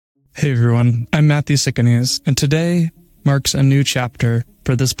Hey everyone, I'm Matthew Cicanese, and today marks a new chapter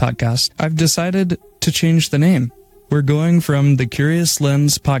for this podcast. I've decided to change the name. We're going from the Curious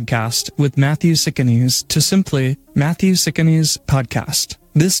Lens podcast with Matthew Cicanese to simply Matthew Cicanese Podcast.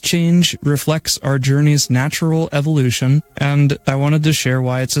 This change reflects our journey's natural evolution, and I wanted to share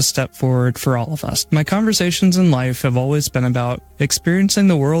why it's a step forward for all of us. My conversations in life have always been about experiencing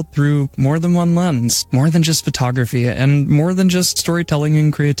the world through more than one lens, more than just photography, and more than just storytelling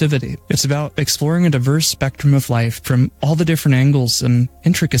and creativity. It's about exploring a diverse spectrum of life from all the different angles and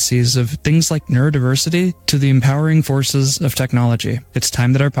intricacies of things like neurodiversity to the empowering forces of technology. It's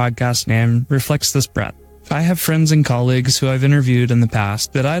time that our podcast name reflects this breadth. I have friends and colleagues who I've interviewed in the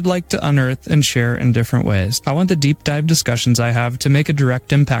past that I'd like to unearth and share in different ways. I want the deep dive discussions I have to make a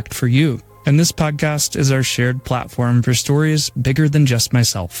direct impact for you. And this podcast is our shared platform for stories bigger than just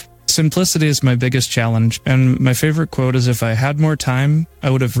myself. Simplicity is my biggest challenge, and my favorite quote is, "If I had more time, I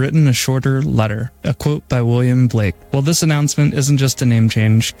would have written a shorter letter," a quote by William Blake. Well, this announcement isn't just a name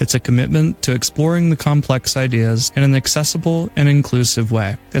change, it's a commitment to exploring the complex ideas in an accessible and inclusive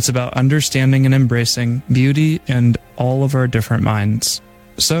way. It's about understanding and embracing beauty in all of our different minds.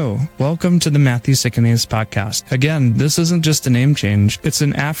 So, welcome to the Matthew Cicanese Podcast. Again, this isn't just a name change. It's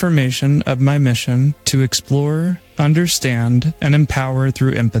an affirmation of my mission to explore, understand, and empower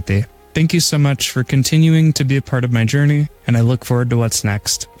through empathy. Thank you so much for continuing to be a part of my journey, and I look forward to what's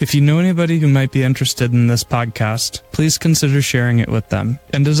next. If you know anybody who might be interested in this podcast, please consider sharing it with them.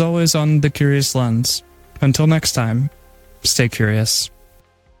 And as always on The Curious Lens, until next time, stay curious.